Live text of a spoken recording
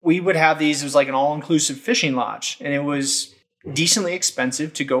we would have these, it was like an all-inclusive fishing lodge, and it was decently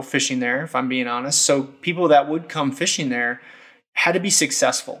expensive to go fishing there, if I'm being honest. So people that would come fishing there had to be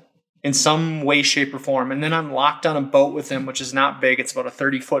successful in some way, shape, or form. And then I'm locked on a boat with them, which is not big. It's about a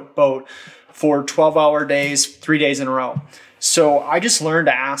 30-foot boat for 12-hour days, 3 days in a row. So I just learned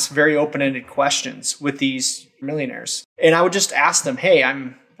to ask very open-ended questions with these millionaires. And I would just ask them, hey,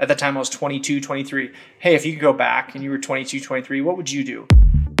 at the time I was 22, 23. Hey, if you could go back and you were 22, 23, what would you do?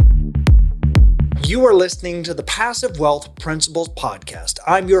 You are listening to the Passive Wealth Principles Podcast.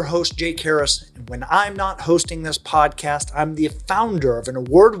 I'm your host, Jake Harris. And when I'm not hosting this podcast, I'm the founder of an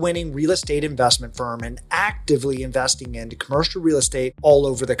award-winning real estate investment firm and actively investing into commercial real estate all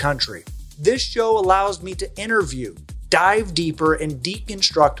over the country. This show allows me to interview, dive deeper, and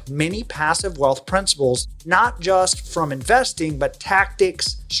deconstruct many passive wealth principles, not just from investing, but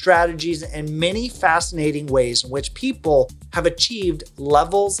tactics, strategies, and many fascinating ways in which people have achieved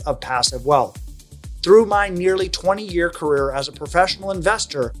levels of passive wealth. Through my nearly 20-year career as a professional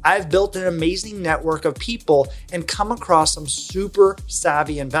investor, I've built an amazing network of people and come across some super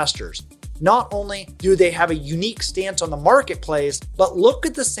savvy investors. Not only do they have a unique stance on the marketplace, but look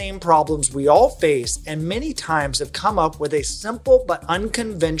at the same problems we all face and many times have come up with a simple but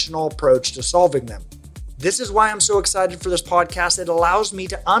unconventional approach to solving them. This is why I'm so excited for this podcast. It allows me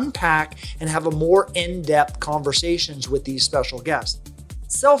to unpack and have a more in-depth conversations with these special guests.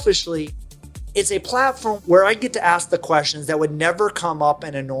 Selfishly, it's a platform where I get to ask the questions that would never come up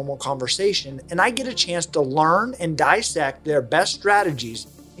in a normal conversation, and I get a chance to learn and dissect their best strategies,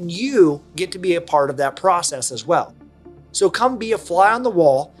 and you get to be a part of that process as well. So come be a fly on the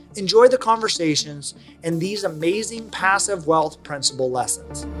wall, enjoy the conversations, and these amazing passive wealth principle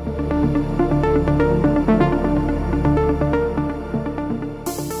lessons.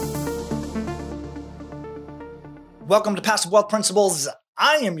 Welcome to Passive Wealth Principles.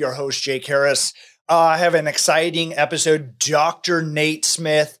 I am your host, Jake Harris. I have an exciting episode. Dr. Nate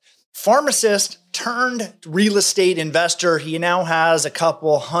Smith, pharmacist turned real estate investor. He now has a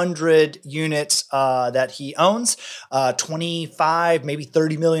couple hundred units that he owns, 25, maybe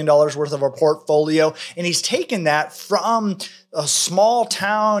 $30 million worth of a portfolio. And he's taken that from a small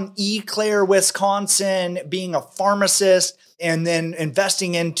town, Eau Claire, Wisconsin, being a pharmacist, and then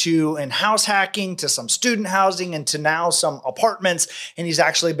investing in house hacking to some student housing and to now some apartments. And he's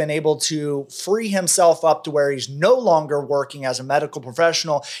actually been able to free himself up to where he's no longer working as a medical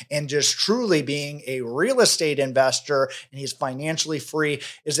professional and just truly being a real estate investor, and he's financially free.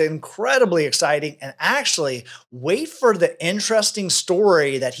 Is incredibly exciting. And actually, wait for the interesting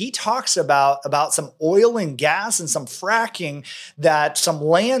story that he talks about some oil and gas and some fracking, that some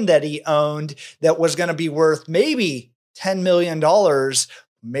land that he owned that was going to be worth maybe $10 million,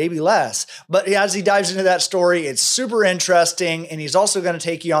 maybe less. But as he dives into that story, it's super interesting. And he's also going to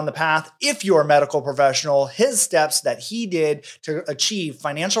take you on the path, if you're a medical professional, his steps that he did to achieve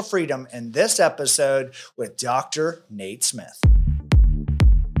financial freedom in this episode with Dr. Nate Smith.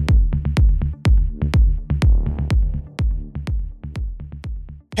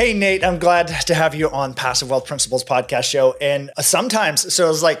 Hey, Nate, I'm glad to have you on Passive Wealth Principles podcast show. And sometimes, so it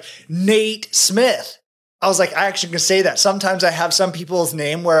was like Nate Smith. I was like, I actually can say that. Sometimes I have some people's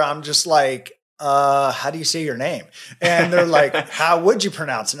name where I'm just like, how do you say your name? And they're like, how would you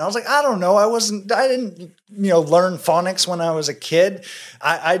pronounce it? And I was like, I don't know. I didn't learn phonics when I was a kid.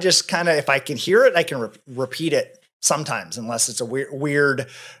 I just kind of, if I can hear it, I can repeat it sometimes, unless it's a weird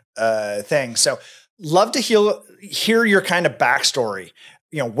thing. So love to hear your kind of backstory.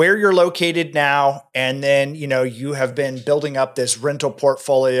 Where you're located now, and then, you have been building up this rental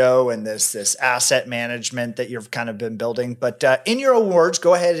portfolio and this asset management that you've kind of been building. But in your own words,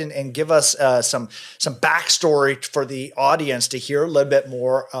 go ahead and give us some backstory for the audience to hear a little bit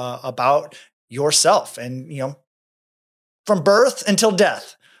more about yourself and, from birth until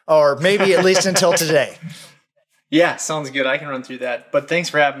death, or maybe at least until today. Yeah, sounds good. I can run through that. But thanks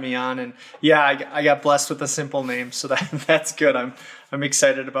for having me on. And yeah, I got blessed with a simple name, so that's good. I'm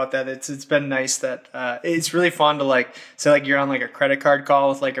excited about that. It's been nice that it's really fun to say you're on a credit card call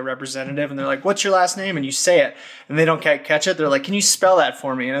with a representative, and they're like, "What's your last name?" And you say it, and they don't catch it. They're like, "Can you spell that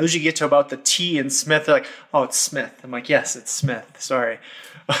for me?" And I usually get to about the T in Smith. They're like, "Oh, it's Smith." I'm like, "Yes, it's Smith. Sorry."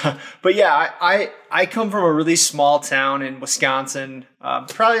 But yeah, I come from a really small town in Wisconsin,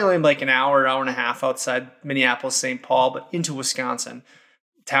 probably only an hour and a half outside Minneapolis, St. Paul, but into Wisconsin.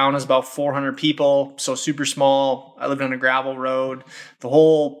 Town is about 400 people, so super small. I lived on a gravel road. The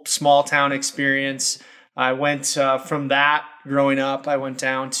whole small town experience. I went from that growing up. I went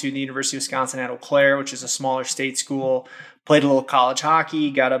down to the University of Wisconsin at Eau Claire, which is a smaller state school. Played a little college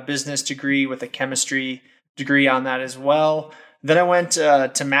hockey. Got a business degree with a chemistry degree on that as well. Then I went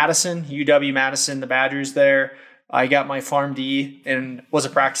to Madison, UW-Madison, the Badgers there. I got my PharmD and was a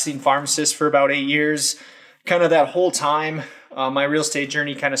practicing pharmacist for about 8 years. Kind of that whole time, my real estate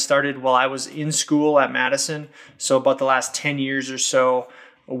journey kind of started while I was in school at Madison. So about the last 10 years or so,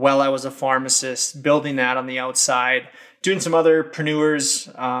 while I was a pharmacist, building that on the outside, doing some other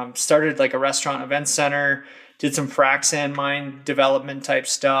preneurs, started like a restaurant event center, did some frac sand mine development type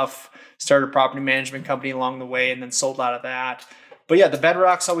stuff, started a property management company along the way, and then sold out of that. But yeah, the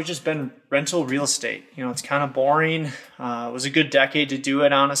bedrock's always just been rental real estate. It's kind of boring. It was a good decade to do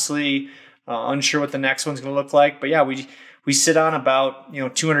it, honestly. Unsure what the next one's going to look like. But yeah, we sit on about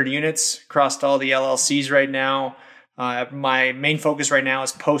 200 units across all the LLCs right now. My main focus right now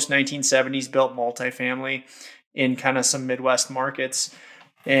is post 1970s built multifamily in kind of some Midwest markets.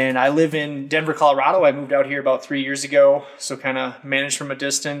 And I live in Denver, Colorado. I moved out here about 3 years ago. So kind of managed from a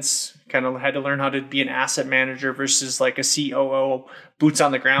distance, kind of had to learn how to be an asset manager versus like a COO, boots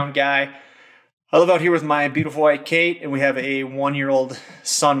on the ground guy. I live out here with my beautiful wife, Kate, and we have a 1-year-old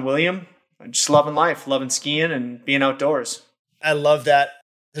son, William. I'm just loving life, loving skiing and being outdoors. I love that.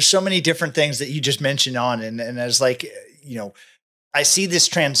 There's so many different things that you just mentioned on. And as like, I see this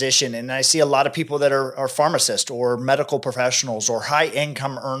transition and I see a lot of people that are pharmacists or medical professionals or high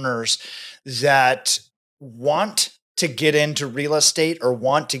income earners that want to get into real estate or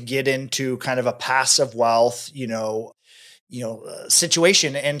want to get into kind of a passive wealth,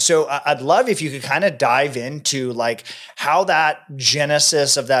 situation. And so I'd love if you could kind of dive into like how that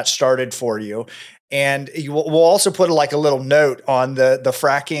genesis of that started for you. And we'll also put like a little note on the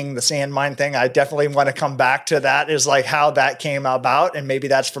fracking, the sand mine thing. I definitely want to come back to that, is like how that came about. And maybe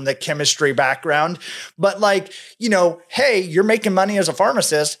that's from the chemistry background. But like, hey, you're making money as a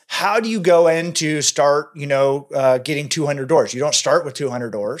pharmacist. How do you go in to start, getting 200 doors? You don't start with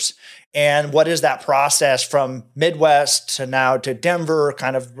 200 doors. And what is that process from Midwest to now to Denver,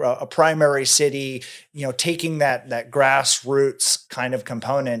 kind of a primary city, taking that grassroots kind of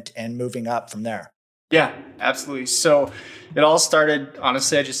component and moving up from there? Yeah, absolutely. So it all started,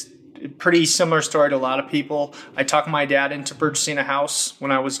 honestly, pretty similar story to a lot of people. I talked my dad into purchasing a house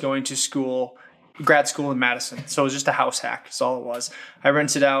when I was going to school, grad school in Madison. So it was just a house hack. That's all it was. I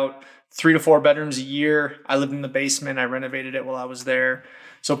rented out 3 to 4 bedrooms a year. I lived in the basement. I renovated it while I was there.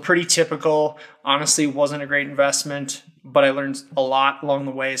 So pretty typical. Honestly, wasn't a great investment, but I learned a lot along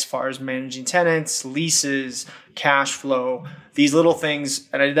the way as far as managing tenants, leases, cash flow, these little things.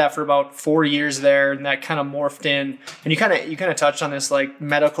 And I did that for about 4 years there, and that kind of morphed in. And you kind of touched on this, like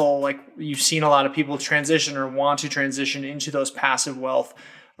medical, like you've seen a lot of people transition or want to transition into those passive wealth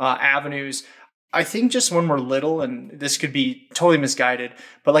avenues. I think just when we're little, and this could be totally misguided,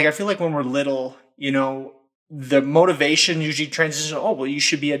 but like I feel like when we're little, the motivation usually transitions, you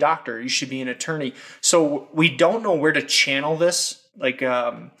should be a doctor, you should be an attorney. So we don't know where to channel this, like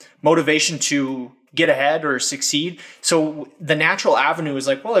motivation to get ahead or succeed. So the natural avenue is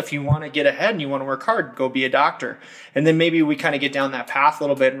like, well, if you want to get ahead and you want to work hard, go be a doctor. And then maybe we kind of get down that path a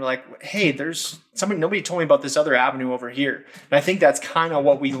little bit and we're like, hey, there's somebody, nobody told me about this other avenue over here. And I think that's kind of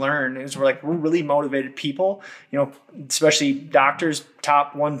what we learn is we're really motivated people, especially doctors,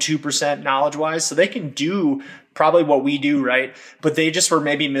 top 1-2% knowledge wise. So they can do probably what we do, right? But they just were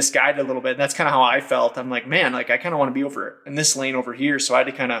maybe misguided a little bit. And that's kind of how I felt. I'm like, man, like I kind of want to be over in this lane over here. So I had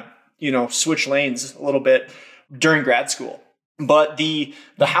to kind of switch lanes a little bit during grad school. But the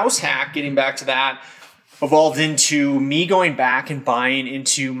house hack, getting back to that, evolved into me going back and buying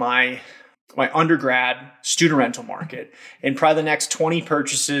into my undergrad student rental market. And probably the next 20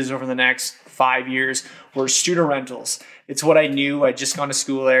 purchases over the next 5 years were student rentals. It's what I knew. I'd just gone to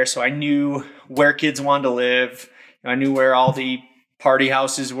school there, so I knew where kids wanted to live. I knew where all the party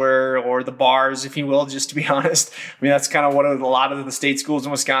houses were, or the bars, if you will, just to be honest. I mean, that's kind of what a lot of the state schools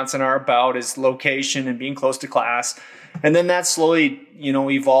in Wisconsin are about, is location and being close to class. And then that slowly,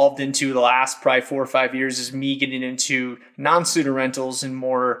 evolved into the last probably 4 or 5 years is me getting into non-student rentals and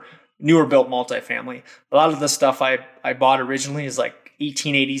more newer built multifamily. A lot of the stuff I bought originally is like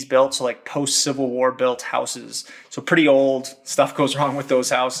 1880s built, so like post-Civil War built houses. So pretty old, stuff goes wrong with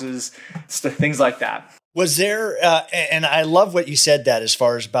those houses, things like that. Was there, and I love what you said that as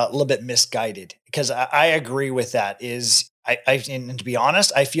far as about a little bit misguided, because I agree with that, and to be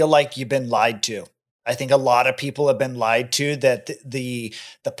honest, I feel like you've been lied to. I think a lot of people have been lied to that the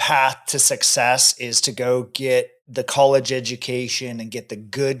path to success is to go get the college education and get the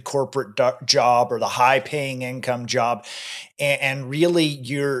good corporate job or the high paying income job. And really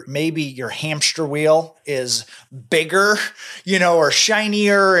maybe your hamster wheel is bigger, or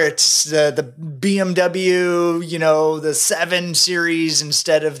shinier. It's the BMW, the 7 Series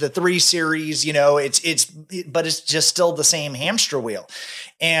instead of the 3 Series, but it's just still the same hamster wheel.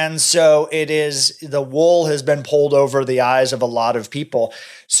 And so the wool has been pulled over the eyes of a lot of people.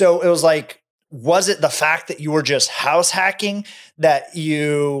 So it was like, was it the fact that you were just house hacking that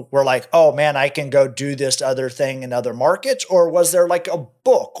you were like, oh man, I can go do this other thing in other markets? Or was there like a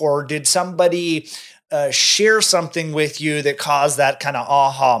book, or did somebody share something with you that caused that kind of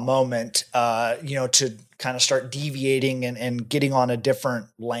aha moment, to kind of start deviating and getting on a different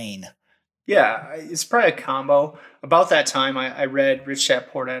lane? Yeah, it's probably a combo. About that time, I read Rich Dad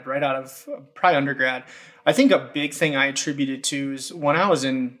Poor Dad right out of probably undergrad. I think a big thing I attributed to is when I was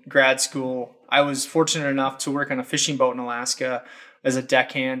in grad school, I was fortunate enough to work on a fishing boat in Alaska as a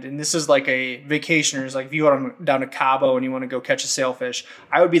deckhand. And this is like a vacationers. Like if you go down to Cabo and you want to go catch a sailfish,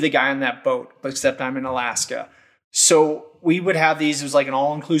 I would be the guy on that boat, except I'm in Alaska. So we would have these, it was like an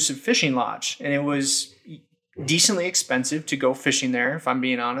all-inclusive fishing lodge. And it was decently expensive to go fishing there, if I'm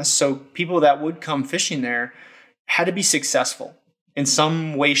being honest. So people that would come fishing there had to be successful in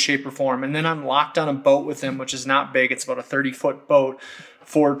some way, shape, or form. And then I'm locked on a boat with them, which is not big. It's about a 30-foot boat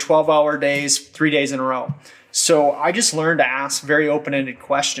for 12-hour days, 3 days in a row. So I just learned to ask very open-ended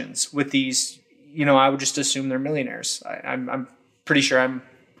questions with these. I would just assume they're millionaires. I'm pretty sure I'm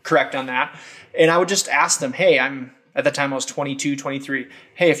correct on that. And I would just ask them, hey, at the time I was 22, 23.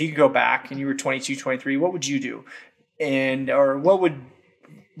 Hey, if you could go back and you were 22, 23, what would you do? Or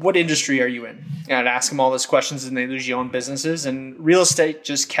what industry are you in? And I'd ask them all those questions, and they usually own businesses. And real estate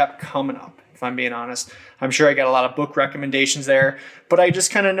just kept coming up, if I'm being honest. I'm sure I got a lot of book recommendations there, but I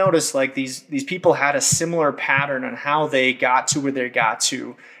just kind of noticed like these people had a similar pattern on how they got to where they got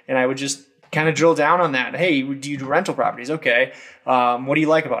to. And I would just kind of drill down on that. Hey, do you do rental properties? Okay. What do you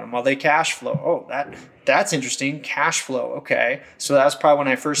like about them? Well, they cash flow. Oh, that's interesting. Cash flow. Okay. So that was probably when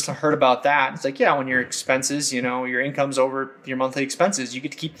I first heard about that. It's like, yeah, when your expenses, your income's over your monthly expenses, you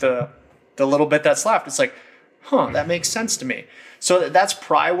get to keep the little bit that's left. It's like, that makes sense to me. So that's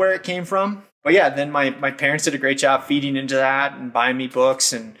probably where it came from. But yeah, then my parents did a great job feeding into that and buying me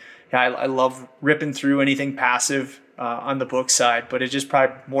books. And yeah, I love ripping through anything passive on the book side, but it just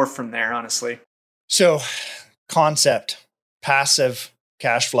probably more from there, honestly. So concept, passive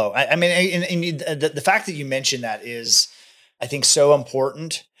cash flow. I mean, and the fact that you mentioned that is, I think, so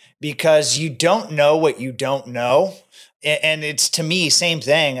important because you don't know what you don't know. And it's, to me, same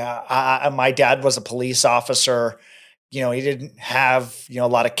thing. My dad was a police officer. He didn't have, a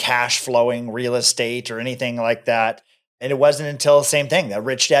lot of cash flowing real estate or anything like that. And it wasn't until the same thing, that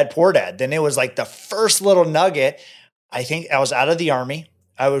Rich Dad, Poor Dad. Then it was like the first little nugget. I think I was out of the Army.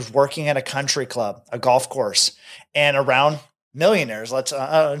 I was working at a country club, a golf course, and around millionaires. Let's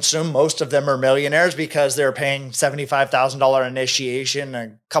assume most of them are millionaires because they're paying $75,000 initiation,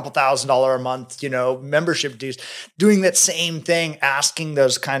 a couple $1,000s a month, membership dues, doing that same thing, asking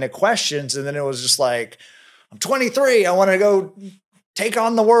those kind of questions. And then it was just like, I'm 23. I want to go take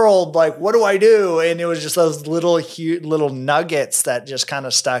on the world. Like, what do I do? And it was just those little nuggets that just kind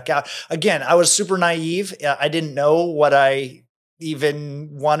of stuck out. Again, I was super naive. I didn't know what I even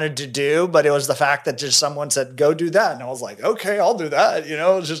wanted to do, but it was the fact that just someone said, go do that. And I was like, okay, I'll do that.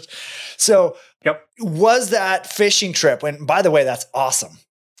 So yep. Was that fishing trip? And by the way, that's awesome.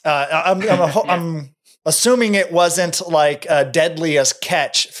 I'm assuming it wasn't like a deadliest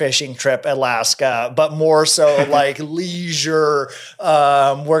catch fishing trip, Alaska, but more so like leisure.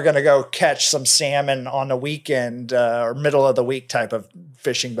 We're going to go catch some salmon on a weekend or middle of the week type of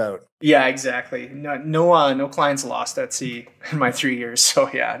fishing boat. Yeah, exactly. No clients lost at sea in my 3 years. So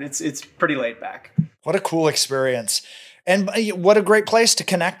yeah, it's pretty laid back. What a cool experience. And what a great place to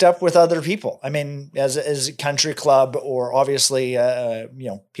connect up with other people. I mean, as a country club, or obviously,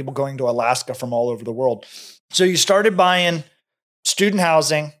 people going to Alaska from all over the world. So you started buying student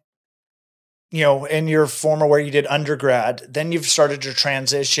housing, in your former where you did undergrad. Then you've started to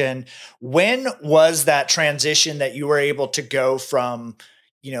transition. When was that transition that you were able to go from,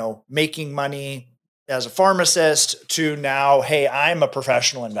 making money as a pharmacist to now, hey, I'm a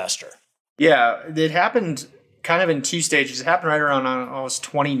professional investor? Yeah, it happened kind of in two stages. It happened right around I was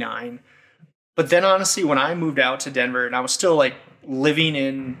 29. But then honestly, when I moved out to Denver, and I was still like living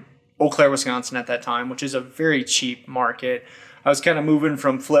in Eau Claire, Wisconsin at that time, which is a very cheap market. I was kind of moving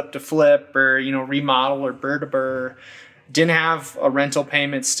from flip to flip or, remodel or burr to burr. Didn't have a rental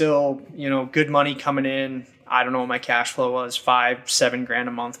payment, still, good money coming in. I don't know what my cash flow was, $5-7 grand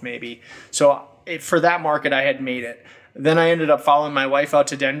a month maybe. So for that market, I had made it. Then I ended up following my wife out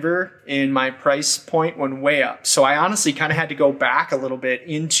to Denver, and my price point went way up. So I honestly kind of had to go back a little bit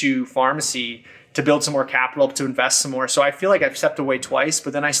into pharmacy to build some more capital, to invest some more. So I feel like I've stepped away twice,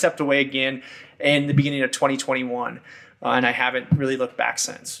 but then I stepped away again in the beginning of 2021, and I haven't really looked back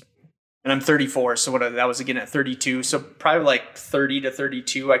since. And I'm 34, so that was again at 32. So probably like 30 to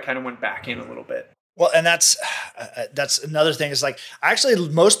 32, I kind of went back in a little bit. Well, and that's another thing is like, actually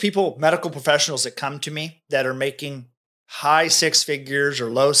most people, medical professionals that come to me that are making high 6 figures or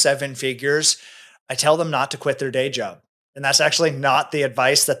low 7 figures, I tell them not to quit their day job. And that's actually not the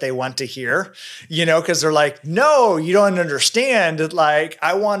advice that they want to hear, because they're like, no, you don't understand. Like,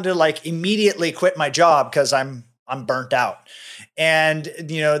 I want to like immediately quit my job because I'm burnt out. And,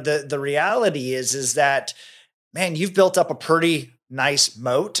 the reality is that, man, you've built up a pretty nice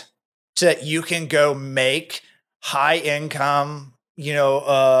moat so that you can go make high income,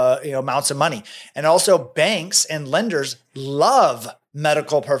 amounts of money. And also banks and lenders love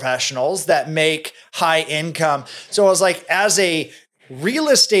medical professionals that make high income. So I was like, as a real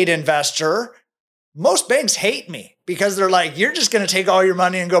estate investor, most banks hate me because they're like, you're just going to take all your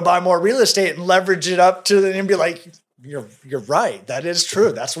money and go buy more real estate and leverage it up to and be like, you're right. That is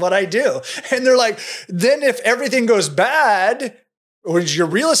true. That's what I do. And they're like, then if everything goes bad, or your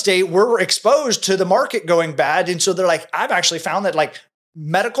real estate, we're exposed to the market going bad. And so they're like, I've actually found that like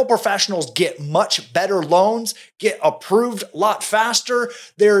medical professionals get much better loans, get approved a lot faster.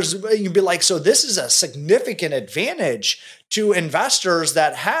 You'd be like, so this is a significant advantage to investors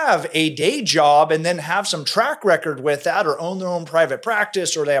that have a day job and then have some track record with that, or own their own private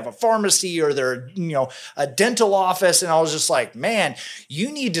practice, or they have a pharmacy, or they're, a dental office. And I was just like, man,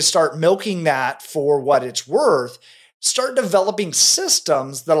 you need to start milking that for what it's worth. Start developing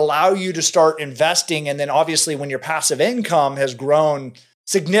systems that allow you to start investing. And then obviously when your passive income has grown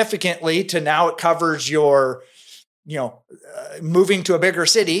significantly to now it covers your, moving to a bigger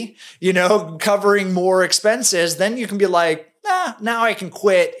city, covering more expenses, then you can be like, now I can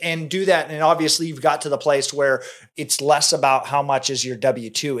quit and do that. And obviously you've got to the place where it's less about how much is your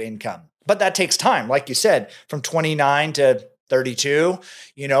W-2 income. But that takes time. Like you said, from 29 to 32,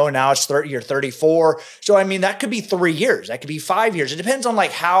 now it's 30, you're 34. So, I mean, that could be 3 years. That could be 5 years. It depends on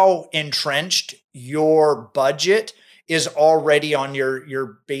like how entrenched your budget is already on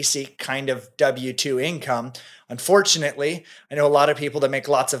your basic kind of W-2 income. Unfortunately, I know a lot of people that make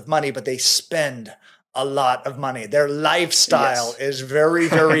lots of money, but they spend a lot of money. Their lifestyle is very,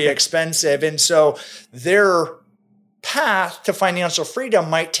 very expensive. And so their path to financial freedom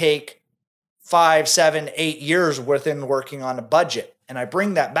might take 5, 7, 8 years within working on a budget. And I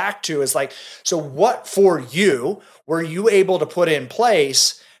bring that back to is like, so what for you were you able to put in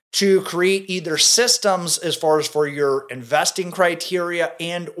place to create either systems as far as for your investing criteria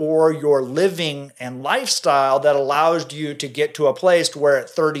and or your living and lifestyle that allows you to get to a place where at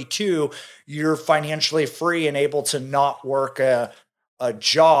 32, you're financially free and able to not work a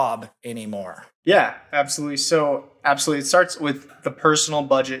job anymore? Yeah, absolutely. So absolutely. It starts with the personal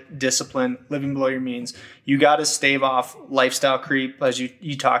budget, discipline, living below your means. You got to stave off lifestyle creep, as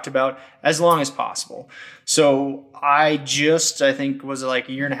you talked about, as long as possible. So I think was like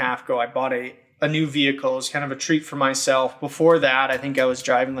a year and a half ago, I bought a new vehicle. It was kind of a treat for myself. Before that, I think I was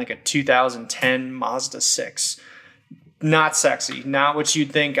driving like a 2010 Mazda 6. Not sexy, not what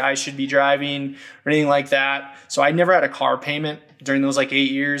you'd think I should be driving or anything like that. So I never had a car payment during those like 8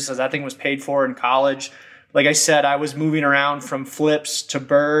 years, as that thing was paid for in college. Like I said, I was moving around from flips to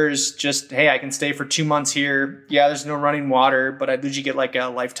burrs. Just, hey, I can stay for 2 months here. Yeah, there's no running water, but I'd usually get like a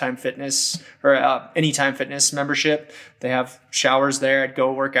Lifetime Fitness or Anytime Fitness membership. They have showers there. I'd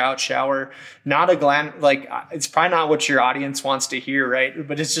go work out, shower. Not a it's probably not what your audience wants to hear, right?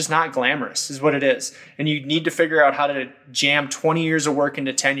 But it's just not glamorous is what it is. And you need to figure out how to jam 20 years of work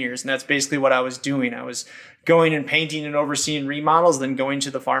into 10 years. And that's basically what I was doing. I was going and painting and overseeing remodels, then going to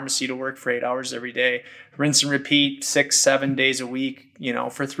the pharmacy to work for 8 hours every day, rinse and repeat 6-7 days a week,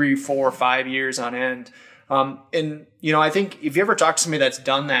 for 3, 4, 5 years on end. I think if you ever talk to somebody that's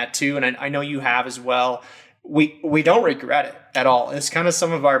done that too, and I know you have as well, we don't regret it at all. It's kind of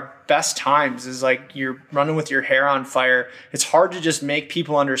some of our best times is like you're running with your hair on fire. It's hard to just make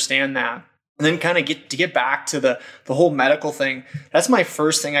people understand that. And then kind of get back to the whole medical thing. That's my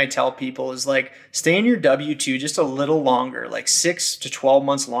first thing I tell people is like, stay in your W-2 just a little longer, like 6 to 12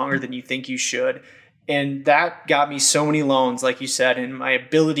 months longer than you think you should. And that got me so many loans, like you said, and my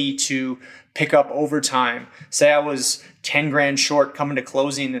ability to pick up overtime. Say I was 10 grand short coming to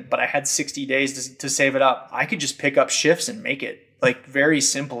closing, but I had 60 days to save it up. I could just pick up shifts and make it, like very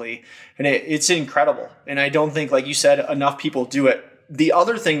simply. And it's incredible. And I don't think, like you said, enough people do it. The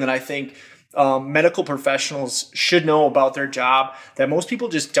other thing that I think medical professionals should know about their job that most people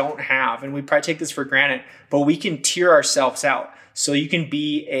just don't have. And we probably take this for granted, but we can tier ourselves out. So you can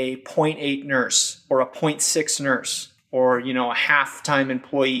be a 0.8 nurse or a 0.6 nurse or, a half-time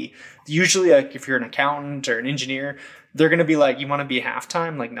employee. Usually, like if you're an accountant or an engineer, they're going to be like, you want to be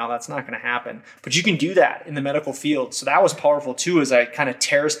half-time? Like, no, that's not going to happen. But you can do that in the medical field. So that was powerful too, as I kind of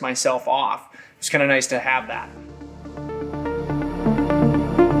terraced myself off. It's kind of nice to have that.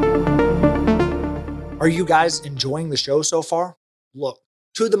 Are you guys enjoying the show so far? Look,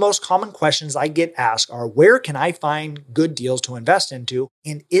 two of the most common questions I get asked are, where can I find good deals to invest into?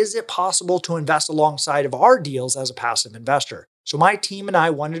 And is it possible to invest alongside of our deals as a passive investor? So my team and I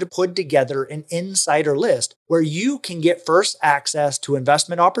wanted to put together an insider list where you can get first access to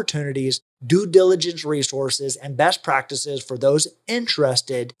investment opportunities, due diligence resources, and best practices for those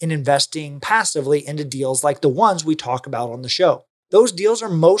interested in investing passively into deals like the ones we talk about on the show. Those deals are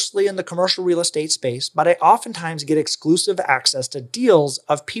mostly in the commercial real estate space, but I oftentimes get exclusive access to deals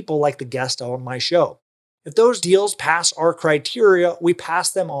of people like the guest on my show. If those deals pass our criteria, we pass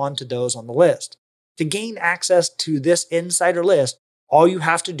them on to those on the list. To gain access to this insider list, all you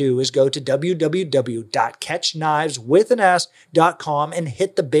have to do is go to www.catchkniveswithans.com and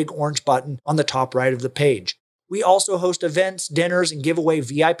hit the big orange button on the top right of the page. We also host events, dinners, and give away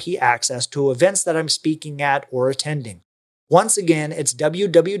VIP access to events that I'm speaking at or attending. Once again, it's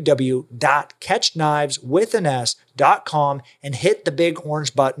www.catchkniveswithans.com and hit the big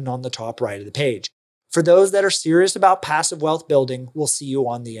orange button on the top right of the page. For those that are serious about passive wealth building, we'll see you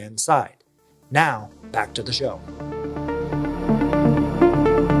on the inside. Now, back to the show.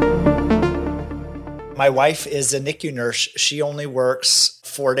 My wife is a NICU nurse. She only works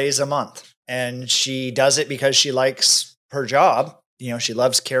 4 days a month, and she does it because she likes her job. She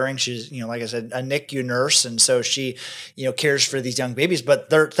loves caring. She's, like I said, a NICU nurse. And so she, cares for these young babies, but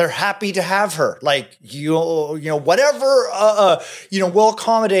they're happy to have her. Like, whatever, we'll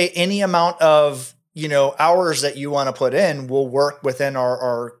accommodate any amount of, hours that you want to put in will work within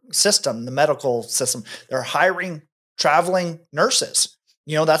our system, the medical system. They're hiring traveling nurses.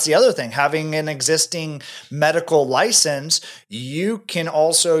 That's the other thing. Having an existing medical license, you can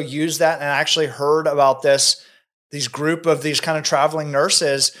also use that. And I actually heard about these group of these kind of traveling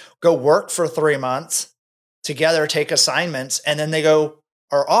nurses go work for 3 months together, take assignments, and then they are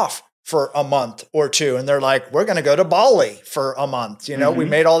off for a month or two. And they're like, we're going to go to Bali for a month. We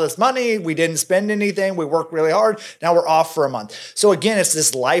made all this money. We didn't spend anything. We worked really hard. Now we're off for a month. So again, it's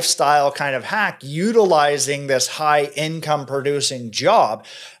this lifestyle kind of hack, utilizing this high income producing job.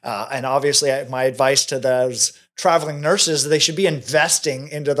 And obviously my advice to those traveling nurses, they should be investing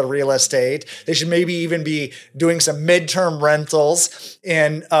into the real estate. They should maybe even be doing some midterm rentals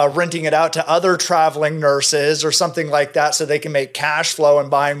and renting it out to other traveling nurses or something like that, so they can make cash flow and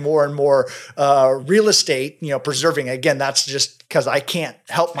buying more and more real estate, preserving. Again, that's just because I can't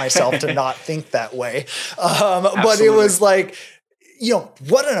help myself to not think that way. But it was like,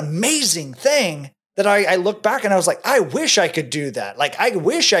 what an amazing thing that I look back and I was like, I wish I could do that. Like, I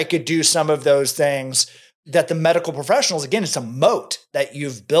wish I could do some of those things that the medical professionals, again, it's a moat that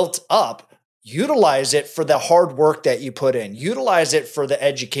you've built up. Utilize it for the hard work that you put in. Utilize it for the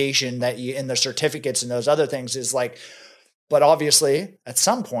education that you, in the certificates and those other things is like, but obviously at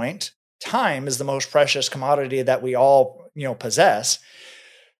some point, time is the most precious commodity that we all, possess.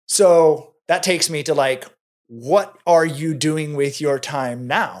 So that takes me to like, what are you doing with your time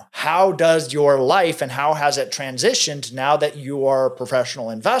now? How does your life and how has it transitioned now that you are a professional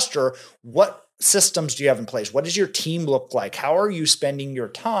investor? What systems do you have in place? What does your team look like? How are you spending your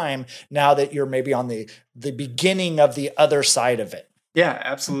time now that you're maybe on the beginning of the other side of it? Yeah,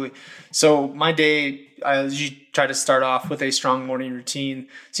 absolutely. So my day, I usually try to start off with a strong morning routine.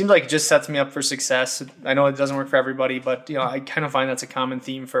 Seems like it just sets me up for success. I know it doesn't work for everybody, but I kind of find that's a common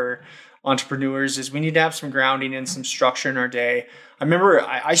theme for entrepreneurs is we need to have some grounding and some structure in our day. I remember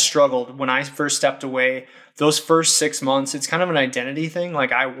I struggled when I first stepped away. Those first 6 months, it's kind of an identity thing.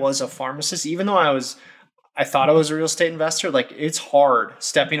 Like, I was a pharmacist, even though I thought I was a real estate investor. Like, it's hard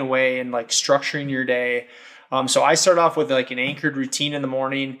stepping away and like structuring your day. So I start off with like an anchored routine in the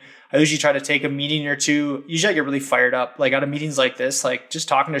morning. I usually try to take a meeting or two. Usually I get really fired up, like out of meetings like this, like just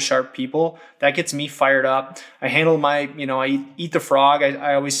talking to sharp people, that gets me fired up. I handle my, I eat the frog.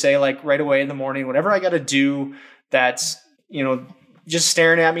 I always say, like, right away in the morning, whatever I got to do that's, just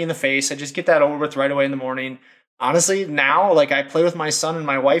staring at me in the face, I just get that over with right away in the morning. Honestly, now, like, I play with my son and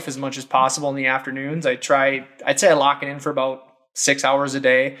my wife as much as possible in the afternoons. I'd say I lock it in for about 6 hours a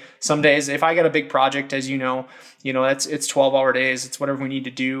day. Some days, if I got a big project, as it's 12-hour days. It's whatever we need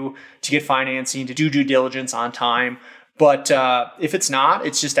to do to get financing, to do due diligence on time. But if it's not,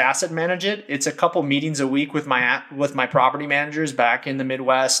 it's just asset manage it. It's a couple meetings a week with my property managers back in the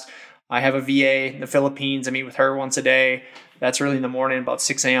Midwest. I have a VA in the Philippines. I meet with her once a day. That's early in the morning, about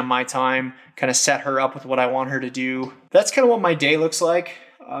 6 a.m. my time, kind of set her up with what I want her to do. That's kind of what my day looks like.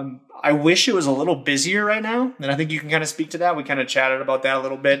 I wish it was a little busier right now. And I think you can kind of speak to that. We kind of chatted about that a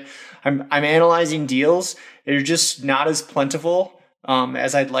little bit. I'm analyzing deals. They're just not as plentiful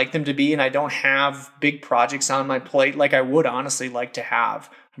as I'd like them to be. And I don't have big projects on my plate like I would honestly like to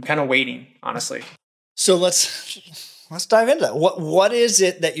have. I'm kind of waiting, honestly. So let's dive into that. What is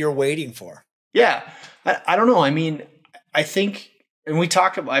it that you're waiting for? Yeah, I don't know. I mean, I think, and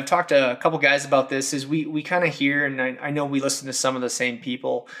I've talked to a couple guys about this, is we kind of hear, and I know we listen to some of the same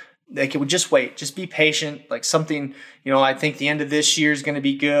people, like, it would just wait, just be patient. Like something, I think the end of this year is going to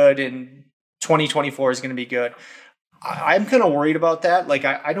be good and 2024 is going to be good. I'm kind of worried about that. Like,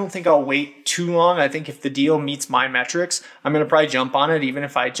 I don't think I'll wait too long. I think if the deal meets my metrics, I'm going to probably jump on it, even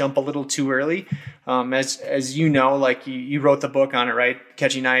if I jump a little too early. As you know, like you wrote the book on it, right?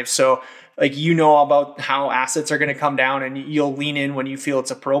 Catching Knives. So like, about how assets are going to come down, and you'll lean in when you feel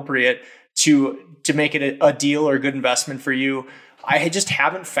it's appropriate to make it a deal or a good investment for you. I just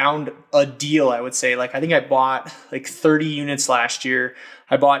haven't found a deal, I would say. Like, I think I bought like 30 units last year.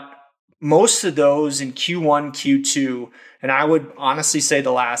 I bought most of those in Q1, Q2. And I would honestly say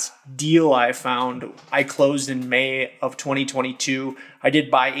the last deal I found, I closed in May of 2022. I did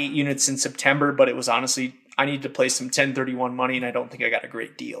buy 8 units in September, but it was honestly, I needed to play some 1031 money, and I don't think I got a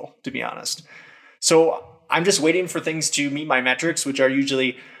great deal, to be honest. So I'm just waiting for things to meet my metrics, which are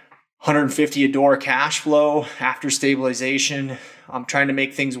usually 150 a door cash flow after stabilization. I'm trying to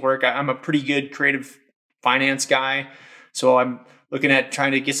make things work. I'm a pretty good creative finance guy. So I'm looking at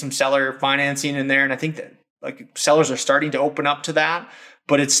trying to get some seller financing in there. And I think that like sellers are starting to open up to that,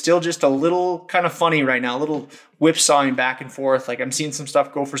 but it's still just a little kind of funny right now, a little whipsawing back and forth. Like, I'm seeing some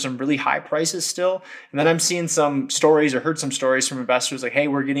stuff go for some really high prices still. And then I'm seeing some stories, or heard some stories from investors like, hey,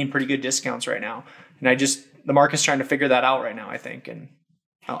 we're getting pretty good discounts right now. And the market's trying to figure that out right now, I think. And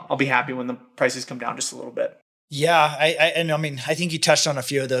I'll be happy when the prices come down just a little bit. Yeah. I think you touched on a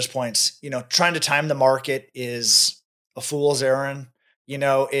few of those points. Trying to time the market is a fool's errand.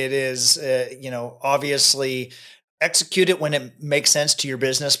 It is, obviously execute it when it makes sense to your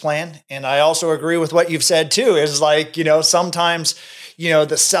business plan. And I also agree with what you've said too, is like, sometimes,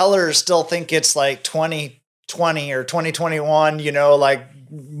 the sellers still think it's like 2020 or 2021, like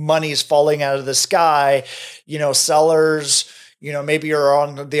money's falling out of the sky. Sellers, maybe you're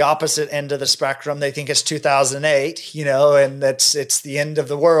on the opposite end of the spectrum. They think it's 2008, and it's the end of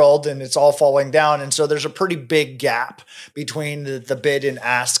the world and it's all falling down. And so there's a pretty big gap between the bid and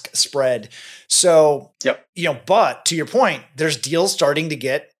ask spread. So, yep. But to your point, there's deals starting to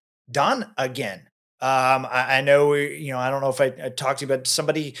get done again. I know, I don't know if I talked to you, but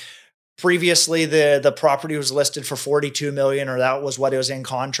somebody previously, the property was listed for $42 million, or that was what it was in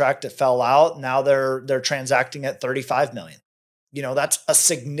contract. It fell out. Now they're transacting at $35 million. That's a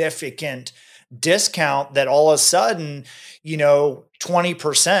significant discount that all of a sudden,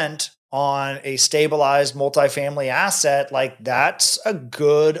 20% on a stabilized multifamily asset, like that's a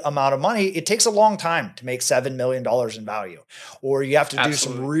good amount of money. It takes a long time to make $7 million in value, or you have to do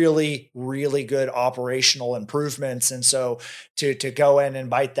some really, really good operational improvements. And so to go in and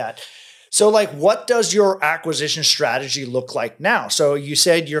bite that. So like, what does your acquisition strategy look like now? So you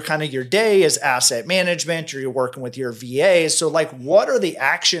said your day is asset management, or you're working with your VAs. So like, what are the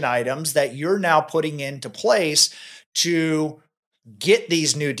action items that you're now putting into place to get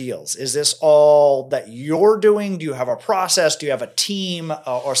these new deals? Is this all that you're doing? Do you have a process? Do you have a team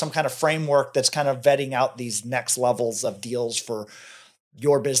or some kind of framework that's kind of vetting out these next levels of deals for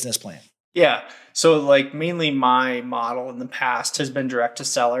your business plan? Yeah. So like, mainly my model in the past has been direct to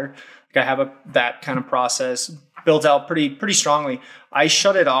seller. I have that kind of process built out pretty strongly. I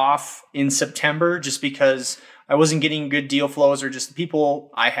shut it off in September just because I wasn't getting good deal flows, or just the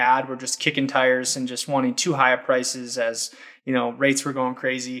people I had were just kicking tires and just wanting too high of prices as, rates were going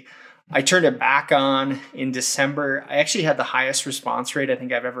crazy. I turned it back on in December. I actually had the highest response rate I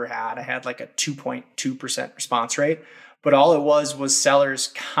think I've ever had. I had like a 2.2% response rate, but all it was sellers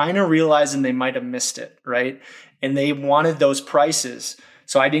kind of realizing they might have missed it, right? And they wanted those prices.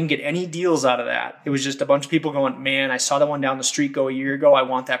 So I didn't get any deals out of that. It was just a bunch of people going, man, I saw that one down the street go a year ago. I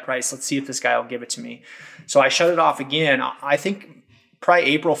want that price. Let's see if this guy will give it to me. So I shut it off again. I think probably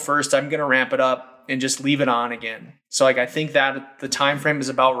April 1st, I'm going to ramp it up and just leave it on again. So like I think that the time frame is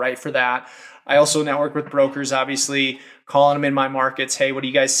about right for that. I also network with brokers, obviously, calling them in my markets. Hey, what are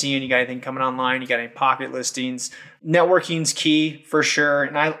you guys seeing? You got anything coming online? You got any pocket listings? Networking's key for sure.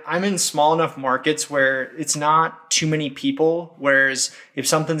 And I'm in small enough markets where it's not too many people. Whereas if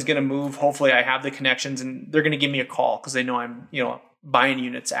something's going to move, hopefully I have the connections and they're going to give me a call because they know I'm, buying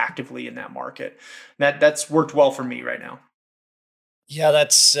units actively in that market. That's worked well for me right now. Yeah,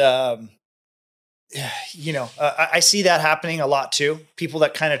 that's, I see that happening a lot too. People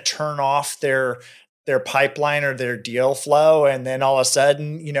that kind of turn off their pipeline or their deal flow. And then all of a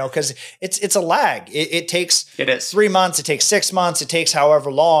sudden, cause it's a lag. It is 3 months. It takes 6 months. It takes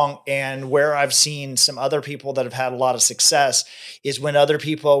however long. And where I've seen some other people that have had a lot of success is when other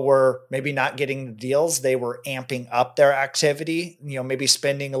people were maybe not getting the deals, they were amping up their activity, maybe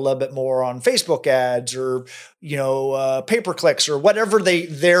spending a little bit more on Facebook ads or, pay-per-clicks or whatever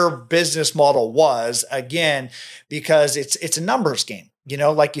their business model was, again, because it's a numbers game.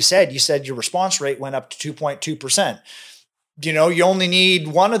 Like you said your response rate went up to 2.2%. You only need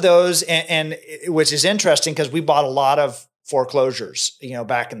one of those. And which is interesting because we bought a lot of foreclosures,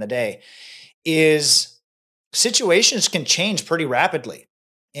 back in the day, is situations can change pretty rapidly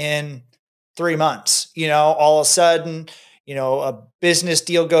in 3 months. All of a sudden, a business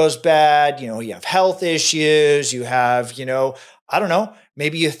deal goes bad, you have health issues, you have, I don't know,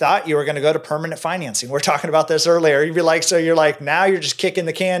 maybe you thought you were going to go to permanent financing. We're talking about this earlier. You'd be like, so you're like, now you're just kicking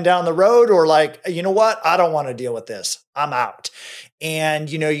the can down the road, or like, you know what? I don't want to deal with this. I'm out.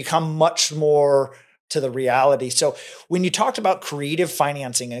 And, you come much more to the reality. So when you talked about creative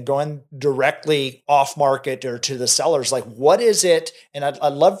financing and going directly off market or to the sellers, like what is it? And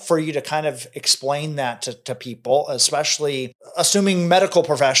I'd love for you to kind of explain that to people, especially assuming medical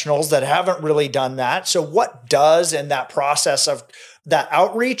professionals that haven't really done that. So what does in that process of that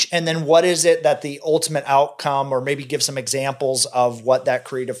outreach, and then what is it that the ultimate outcome, or maybe give some examples of what that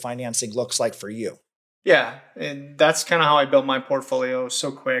creative financing looks like for you? Yeah. And that's kind of how I built my portfolio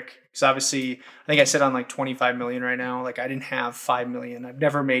so quick. Because obviously, I think I sit on like 25 million right now. Like I didn't have 5 million. I've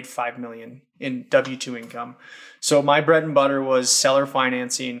never made 5 million in W-2 income. So my bread and butter was seller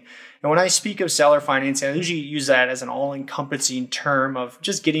financing. And when I speak of seller financing, I usually use that as an all-encompassing term of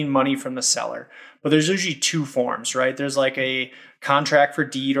just getting money from the seller. But there's usually two forms, right? There's like a contract for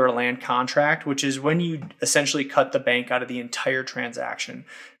deed or a land contract, which is when you essentially cut the bank out of the entire transaction.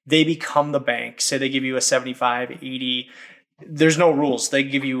 They become the bank. Say they give you a 75, 80. There's no rules. They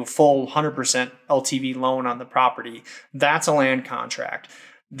give you a full 100% LTV loan on the property. That's a land contract.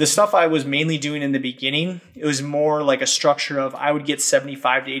 The stuff I was mainly doing in the beginning, it was more like a structure of I would get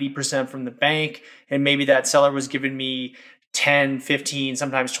 75 to 80% from the bank, and maybe that seller was giving me 10, 15,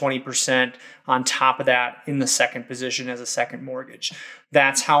 sometimes 20% on top of that in the second position as a second mortgage.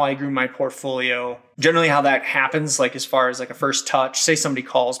 That's how I grew my portfolio. Generally how that happens, like as far as like a first touch, say somebody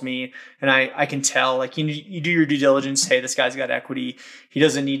calls me and I can tell, like you do your due diligence. Hey, this guy's got equity. He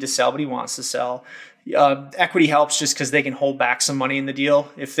doesn't need to sell, but he wants to sell. Equity helps just because they can hold back some money in the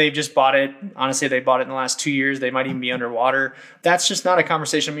deal. If they've just bought it, honestly, they bought it in the last 2 years, they might even be underwater. That's just not a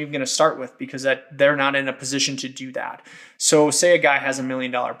conversation I'm even going to start with because they're not in a position to do that. So say a guy has $1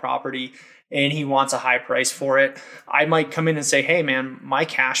 million property and he wants a high price for it. I might come in and say, hey man, my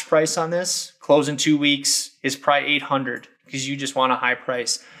cash price on this, close in 2 weeks, is probably 800 because you just want a high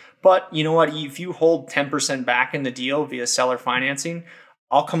price. But you know what? If you hold 10% back in the deal via seller financing,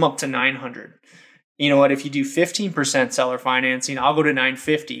 I'll come up to 900. You know what? If you do 15% seller financing, I'll go to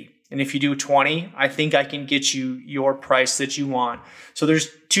 950. And if you do 20, I think I can get you your price that you want. So there's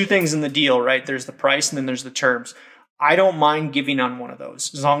two things in the deal, right? There's the price and then there's the terms. I don't mind giving on one of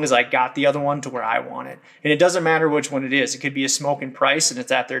those as long as I got the other one to where I want it. And it doesn't matter which one it is. It could be a smoking price and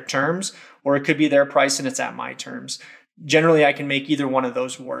it's at their terms, or it could be their price and it's at my terms. Generally, I can make either one of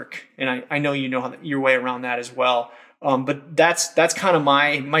those work. And I know you know your way around that as well. But that's kind of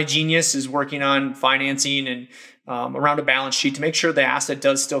my genius is working on financing and around a balance sheet to make sure the asset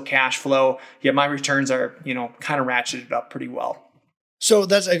does still cash flow. Yet my returns are, kind of ratcheted up pretty well. So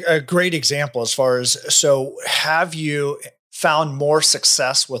that's a great example as far as, so have you found more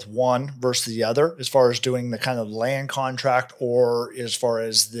success with one versus the other as far as doing the kind of land contract, or as far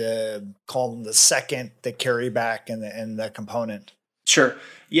as call them the second, the carry back and the component? Sure.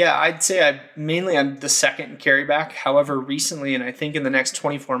 Yeah, I'd say I'm the second carry back. However, recently, and I think in the next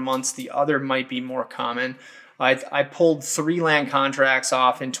 24 months, the other might be more common. I pulled 3 land contracts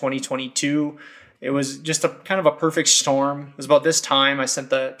off in 2022. It was just a kind of a perfect storm. It was about this time I sent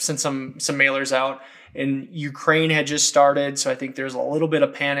some mailers out, and Ukraine had just started. So I think there's a little bit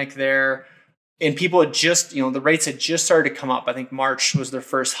of panic there. And people had just, the rates had just started to come up. I think March was their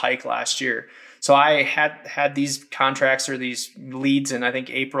first hike last year. So I had these contracts or these leads in, I think,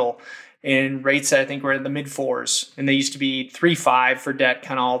 April, and rates I think were in the mid fours. And they used to be 3.5 for debt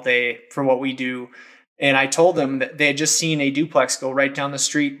kind of all day for what we do. And I told them that they had just seen a duplex go right down the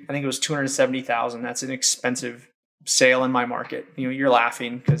street. I think it was $270,000. That's an expensive sale in my market. You're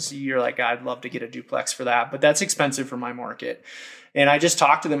laughing because you're like, I'd love to get a duplex for that, but that's expensive for my market. And I just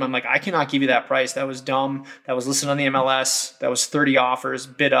talked to them. I'm like, I cannot give you that price. That was dumb. That was listed on the MLS. That was 30 offers,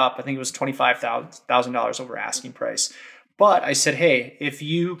 bid up. I think it was $25,000 over asking price. But I said, hey, if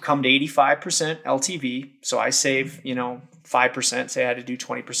you come to 85% LTV, so I save, 5%, say I had to do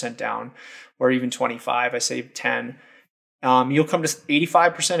 20% down, or even 25, I save 10. You'll come to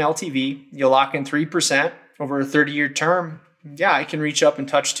 85% LTV. You'll lock in 3% over a 30-year term. Yeah, I can reach up and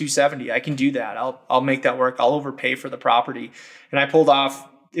touch 270. I can do that. I'll make that work. I'll overpay for the property. And I pulled off,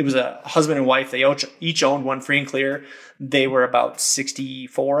 it was a husband and wife. They each owned one free and clear. They were about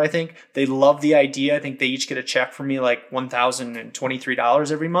 64, I think. They love the idea. I think they each get a check from me like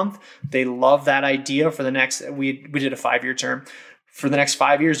 $1,023 every month. They love that idea for the next, we did a 5-year term. For the next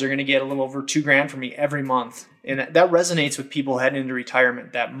 5 years, they're going to get a little over $2,000 from me every month. And that resonates with people heading into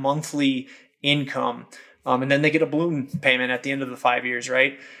retirement, that monthly income. And then they get a balloon payment at the end of the 5 years,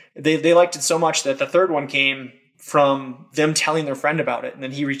 right? They liked it so much that the third one came from them telling their friend about it. And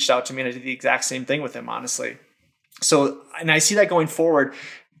then he reached out to me and I did the exact same thing with him, honestly. So, and I see that going forward.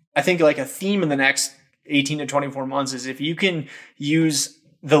 I think like a theme in the next 18 to 24 months is if you can use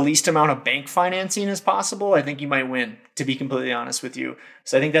the least amount of bank financing as possible, I think you might win, to be completely honest with you.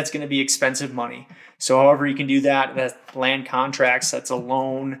 So I think that's going to be expensive money. So however you can do that, that's land contracts, that's a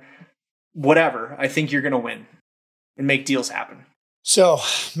loan, whatever, I think you're going to win and make deals happen. So,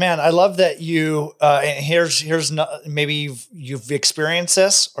 man, I love that you, and here's maybe you've experienced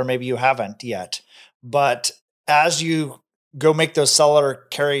this or maybe you haven't yet, but as you go make those seller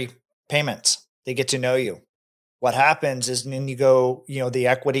carry payments, they get to know you. What happens is then you go, the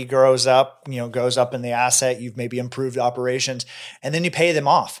equity grows up, goes up in the asset, you've maybe improved operations, and then you pay them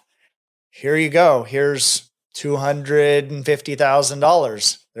off. Here you go. Here's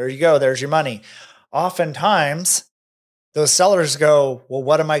 $250,000. There you go. There's your money. Oftentimes, those sellers go, well,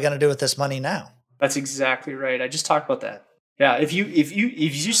 what am I going to do with this money now? That's exactly right. I just talked about that. Yeah. If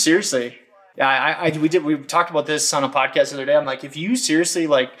you seriously, we talked about this on a podcast the other day. I'm like, if you seriously,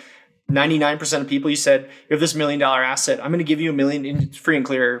 like 99% of people, you said, you have this $1 million asset, I'm going to give you $1 million in free and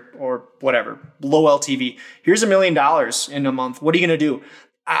clear or whatever, low LTV. Here's $1 million in a month. What are you going to do?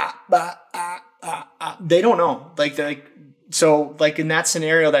 They don't know. So in that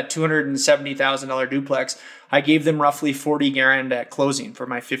scenario, that $270,000 duplex, I gave them roughly $40,000 at closing for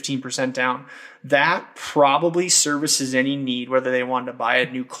my 15% down. That probably services any need, whether they wanted to buy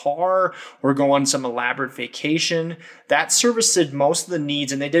a new car or go on some elaborate vacation. That serviced most of the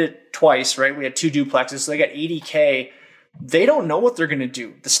needs, and they did it twice, right? We had 2 duplexes, so they got $80K. They don't know what they're going to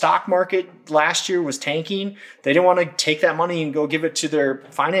do. The stock market last year was tanking. They didn't want to take that money and go give it to their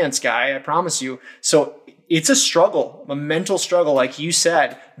finance guy, I promise you. So it's a struggle, a mental struggle. Like you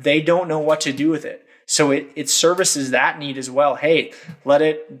said, they don't know what to do with it. So it services that need as well. Hey,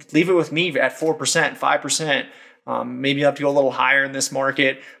 leave it with me at 4%, 5%. Maybe you have to go a little higher in this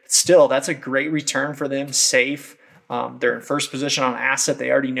market. But still, that's a great return for them, safe. They're in first position on an asset they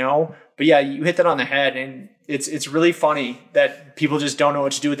already know. But yeah, you hit that on the head. And it's really funny that people just don't know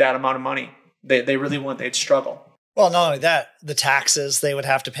what to do with that amount of money. They really they'd struggle. Well, not only that, the taxes they would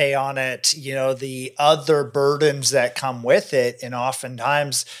have to pay on it, the other burdens that come with it. And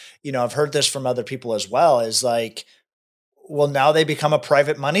oftentimes, I've heard this from other people as well, is like, well, now they become a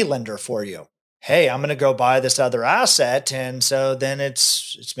private money lender for you. Hey, I'm going to go buy this other asset. And so then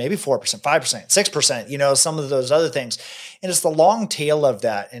it's maybe 4%, 5%, 6%, some of those other things. And it's the long tail of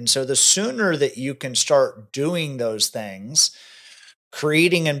that. And so the sooner that you can start doing those things,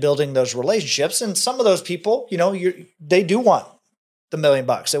 creating and building those relationships. And some of those people, they do want the $1 million.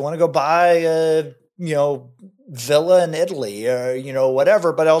 They want to go buy a, villa in Italy or,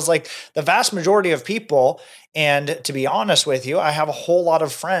 whatever. But I was like, the vast majority of people, and to be honest with you, I have a whole lot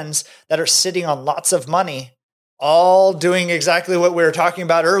of friends that are sitting on lots of money, all doing exactly what we were talking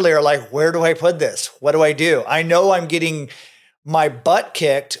about earlier. Like, where do I put this? What do I do? I know I'm getting my butt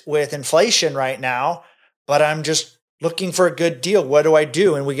kicked with inflation right now, but I'm just looking for a good deal. What do I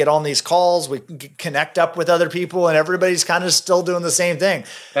do? And we get on these calls, we connect up with other people, and everybody's kind of still doing the same thing.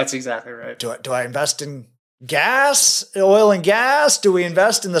 That's exactly right. Do I invest in oil and gas? Do we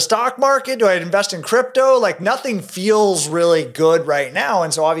invest in the stock market? Do I invest in crypto? Like, nothing feels really good right now.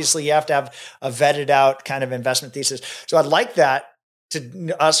 And so obviously you have to have a vetted out kind of investment thesis. So I'd like that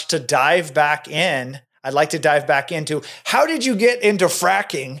to dive back in. I'd like to dive back into how did you get into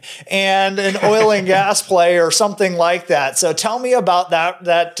fracking and an oil and gas play or something like that. So tell me about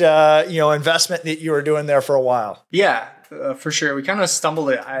that investment that you were doing there for a while. Yeah, for sure. We kind of stumbled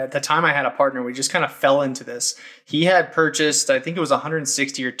it. At the time I had a partner, we just kind of fell into this. He had purchased, I think it was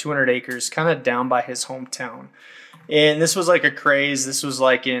 160 or 200 acres kind of down by his hometown. And this was like a craze. This was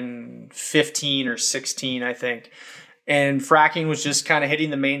like in 15 or 16, I think. And fracking was just kind of hitting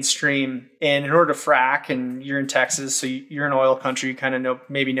the mainstream. And in order to frack, and you're in Texas, so you're in oil country, you kind of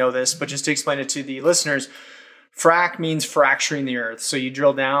maybe know this, but just to explain it to the listeners, frack means fracturing the earth. So you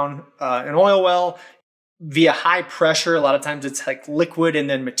drill down an oil well via high pressure. A lot of times it's like liquid and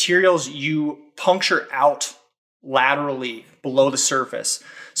then materials you puncture out laterally below the surface.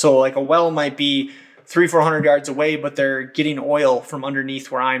 So like a well might be 300-400 yards away, but they're getting oil from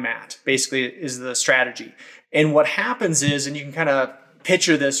underneath where I'm at, basically is the strategy. And what happens is, and you can kind of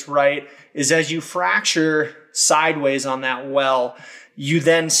picture this, right, is as you fracture sideways on that well, you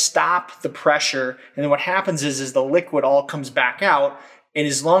then stop the pressure. And then what happens is the liquid all comes back out. And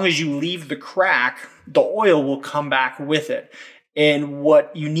as long as you leave the crack, the oil will come back with it. And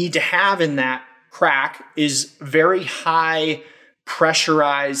what you need to have in that crack is very high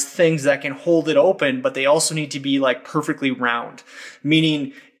pressurized things that can hold it open, but they also need to be like perfectly round,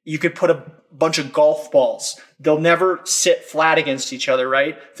 meaning you could put a bunch of golf balls. They'll never sit flat against each other,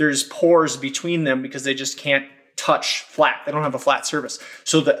 right? There's pores between them because they just can't touch flat. They don't have a flat surface.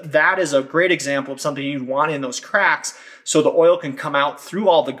 So that is a great example of something you'd want in those cracks so the oil can come out through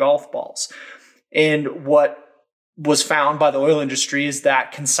all the golf balls. And what was found by the oil industry is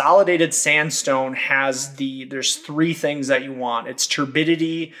that consolidated sandstone there's three things that you want. It's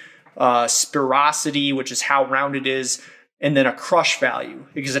turbidity, sphericity, which is how round it is, and then a crush value,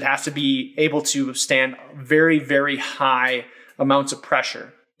 because it has to be able to withstand very, very high amounts of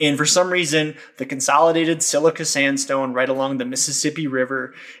pressure. And for some reason, the consolidated silica sandstone right along the Mississippi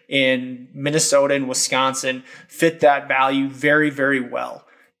River in Minnesota and Wisconsin fit that value very, very well.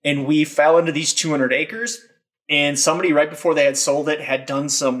 And we fell into these 200 acres, and somebody right before they had sold it had done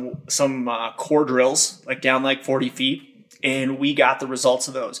some core drills, like down like 40 feet. And we got the results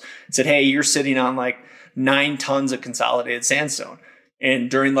of those. It said, hey, you're sitting on like 9 tons of consolidated sandstone. And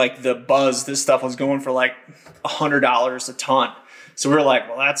during like the buzz, this stuff was going for like $100 a ton. So we were like,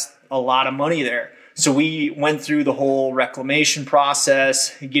 well, that's a lot of money there. So we went through the whole reclamation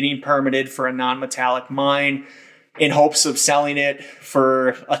process, getting permitted for a non-metallic mine in hopes of selling it for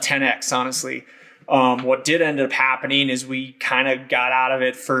a 10x, honestly. What did end up happening is we kind of got out of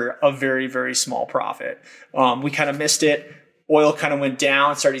it for a very, very small profit. We kind of missed it. Oil kind of went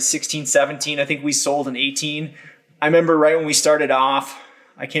down, started 16, 17. I think we sold in 18. I remember right when we started off,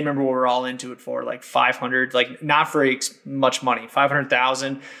 I can't remember what we were all into it for, like 500, like not very much money,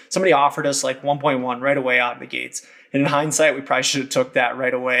 500,000. Somebody offered us like 1.1 right away out of the gates. And in hindsight, we probably should have took that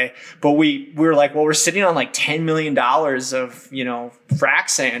right away. But we were like, well, we're sitting on like $10 million of, frac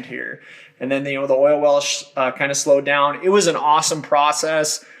sand here. And then, the oil well kind of slowed down. It was an awesome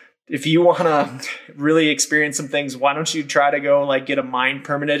process. If you want to really experience some things, why don't you try to go like get a mine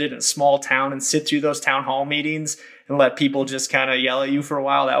permitted in a small town and sit through those town hall meetings and let people just kind of yell at you for a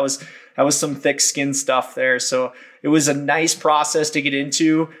while. That was some thick skin stuff there. So it was a nice process to get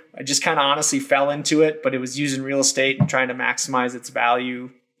into. I just kind of honestly fell into it, but it was using real estate and trying to maximize its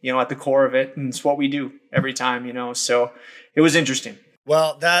value, at the core of it. And it's what we do every time, so it was interesting.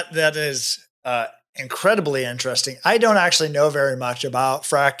 Well, that is incredibly interesting. I don't actually know very much about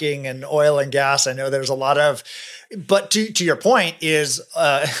fracking and oil and gas. I know there's a lot of, but to your point is,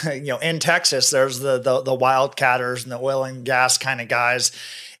 in Texas, there's the wildcatters and the oil and gas kind of guys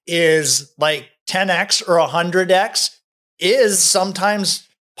is like 10X or 100X is sometimes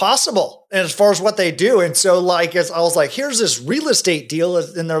possible as far as what they do. And so I was like, here's this real estate deal.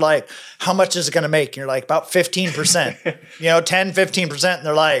 And they're like, how much is it going to make? And you're like, about 15%, 10, 15%. And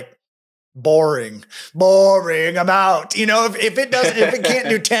they're like, boring, I'm out. If it can't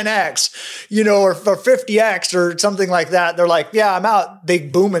do 10X, or 50X or something like that, they're like, yeah, I'm out. They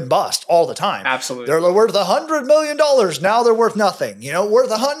boom and bust all the time. Absolutely. They're worth $100 million. Now they're worth nothing,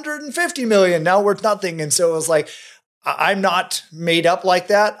 worth $150 million. Now worth nothing. And so it was like, I'm not made up like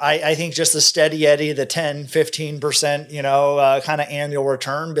that. I think just the steady Eddie, the 10, 15%, kind of annual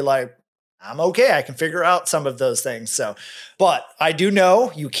return, be like, I'm okay. I can figure out some of those things. So, but I do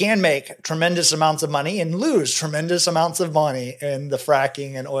know you can make tremendous amounts of money and lose tremendous amounts of money in the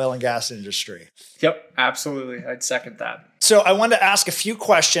fracking and oil and gas industry. Yep, absolutely. I'd second that. So I wanted to ask a few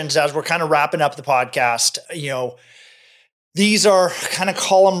questions as we're kind of wrapping up the podcast. These are kind of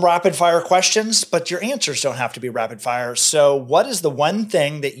call them rapid fire questions, but your answers don't have to be rapid fire. So what is the one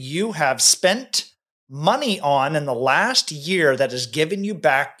thing that you have spent money on in the last year that has given you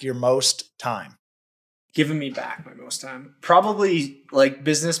back your most time? Giving me back my most time. Probably like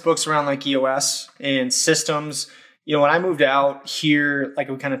business books around like EOS and systems. You know, when I moved out here, like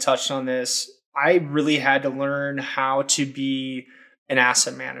we kind of touched on this, I really had to learn how to be an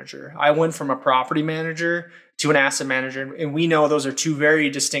asset manager. I went from a property manager to an asset manager. And we know those are two very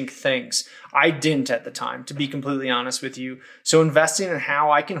distinct things. I didn't at the time, to be completely honest with you. So investing in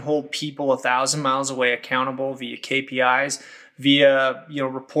how I can hold people 1,000 miles away accountable via KPIs, via,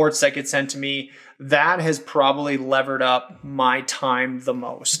 reports that get sent to me, that has probably levered up my time the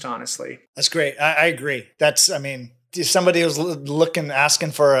most, honestly. That's great. I agree. Somebody was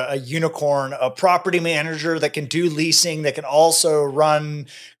asking for a unicorn, a property manager that can do leasing, that can also run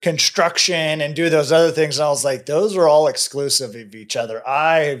construction and do those other things. And I was like, those are all exclusive of each other.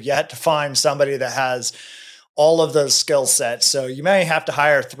 I have yet to find somebody that has all of those skill sets. So you may have to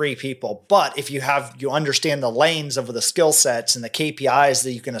hire 3 people, but if you understand the lanes of the skill sets and the KPIs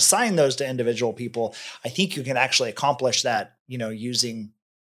that you can assign those to individual people, I think you can actually accomplish that, using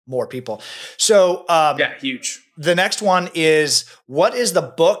more people. So, huge. The next one is, what is the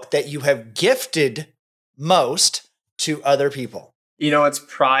book that you have gifted most to other people? It's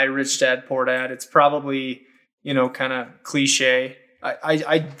probably Rich Dad, Poor Dad. It's probably, kind of cliche.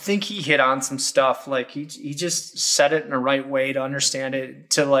 I think he hit on some stuff. Like he just said it in the right way to understand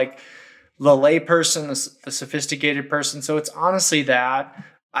it to like the lay person, the sophisticated person. So it's honestly that.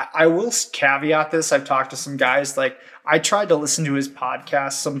 I will caveat this. I've talked to some guys, like I tried to listen to his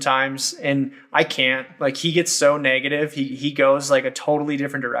podcast sometimes and I can't. Like he gets so negative. He goes like a totally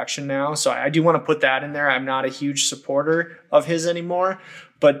different direction now. So I do want to put that in there. I'm not a huge supporter of his anymore,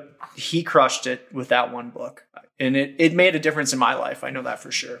 but he crushed it with that one book. And it made a difference in my life. I know that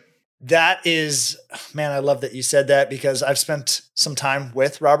for sure. That is, man, I love that you said that, because I've spent some time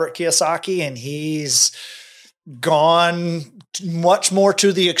with Robert Kiyosaki and he's gone much more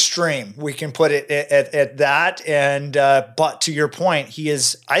to the extreme. We can put it at that. And, but to your point,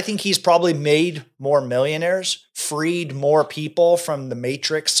 I think he's probably made more millionaires, freed more people from the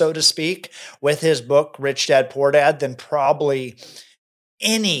matrix, so to speak, with his book, Rich Dad, Poor Dad, than probably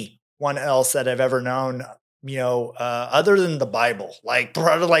anyone else that I've ever known, other than the Bible. Like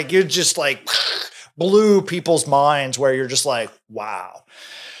you're just like blew people's minds where you're just like, wow.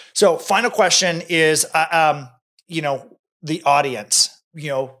 So final question is, the audience,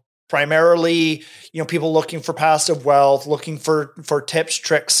 primarily, people looking for passive wealth, looking for tips,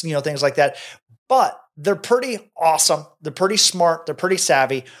 tricks, things like that. But they're pretty awesome. They're pretty smart. They're pretty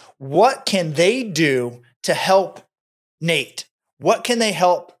savvy. What can they do to help Nate? What can they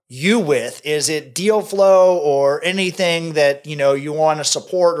help you with? Is it deal flow or anything that, you want to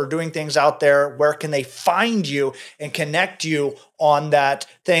support, or doing things out there? Where can they find you and connect you on that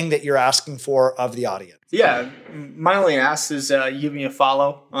thing that you're asking for of the audience? Yeah. My only ask is you give me a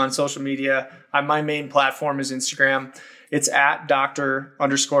follow on social media. My main platform is Instagram. It's at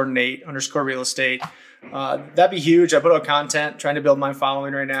Dr._Nate_real estate. That'd be huge. I put out content, trying to build my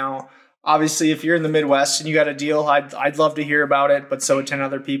following right now. Obviously, if you're in the Midwest and you got a deal, I'd love to hear about it, but so would 10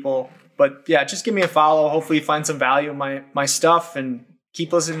 other people. But yeah, just give me a follow. Hopefully you find some value in my stuff, and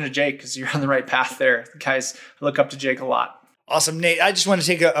keep listening to Jake, because you're on the right path there. Guys, I look up to Jake a lot. Awesome, Nate. I just want to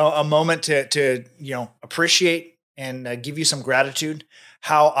take a moment to appreciate and give you some gratitude.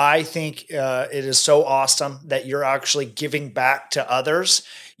 How I think it is so awesome that you're actually giving back to others.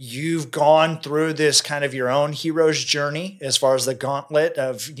 You've gone through this kind of your own hero's journey as far as the gauntlet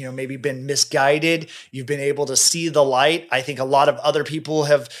of, maybe been misguided. You've been able to see the light. I think a lot of other people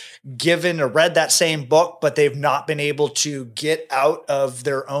have given or read that same book, but they've not been able to get out of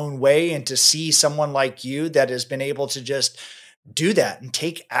their own way, and to see someone like you that has been able to just do that and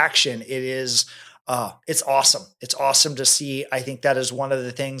take action. It's awesome. It's awesome to see. I think that is one of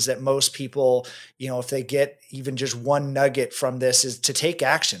the things that most people, if they get even just one nugget from this, is to take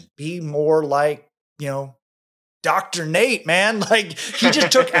action. Be more like, Dr. Nate, man. Like he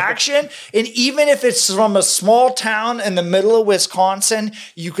just took action. And even if it's from a small town in the middle of Wisconsin,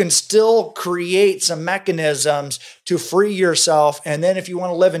 you can still create some mechanisms to free yourself. And then if you want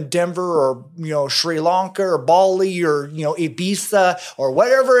to live in Denver or, Sri Lanka or Bali or, Ibiza or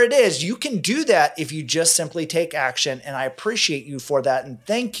whatever it is, you can do that if you just simply take action. And I appreciate you for that. And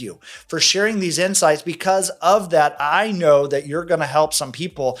thank you for sharing these insights. Because of that, I know that you're going to help some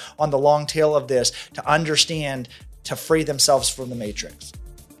people on the long tail of this to understand, to free themselves from the matrix.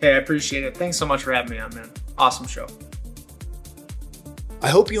 Hey, I appreciate it. Thanks so much for having me on, man. Awesome show. I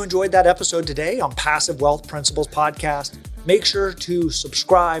hope you enjoyed that episode today on Passive Wealth Principles Podcast. Make sure to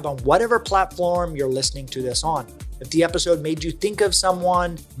subscribe on whatever platform you're listening to this on. If the episode made you think of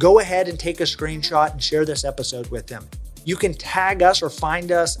someone, go ahead and take a screenshot and share this episode with them. You can tag us or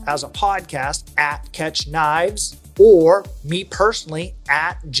find us as a podcast at Catch Knives or me personally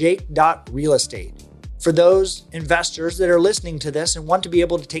at jake.realestate. For those investors that are listening to this and want to be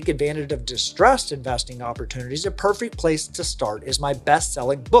able to take advantage of distressed investing opportunities, a perfect place to start is my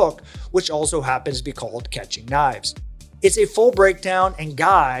best-selling book, which also happens to be called Catching Knives. It's a full breakdown and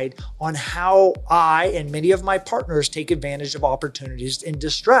guide on how I and many of my partners take advantage of opportunities in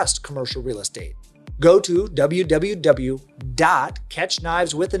distressed commercial real estate. Go to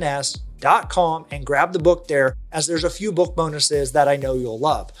www.catchkniveswithans.com and grab the book there, as there's a few book bonuses that I know you'll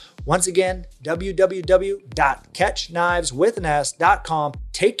love. Once again, www.catchkniveswithans.com.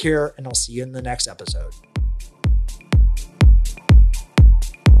 Take care, and I'll see you in the next episode.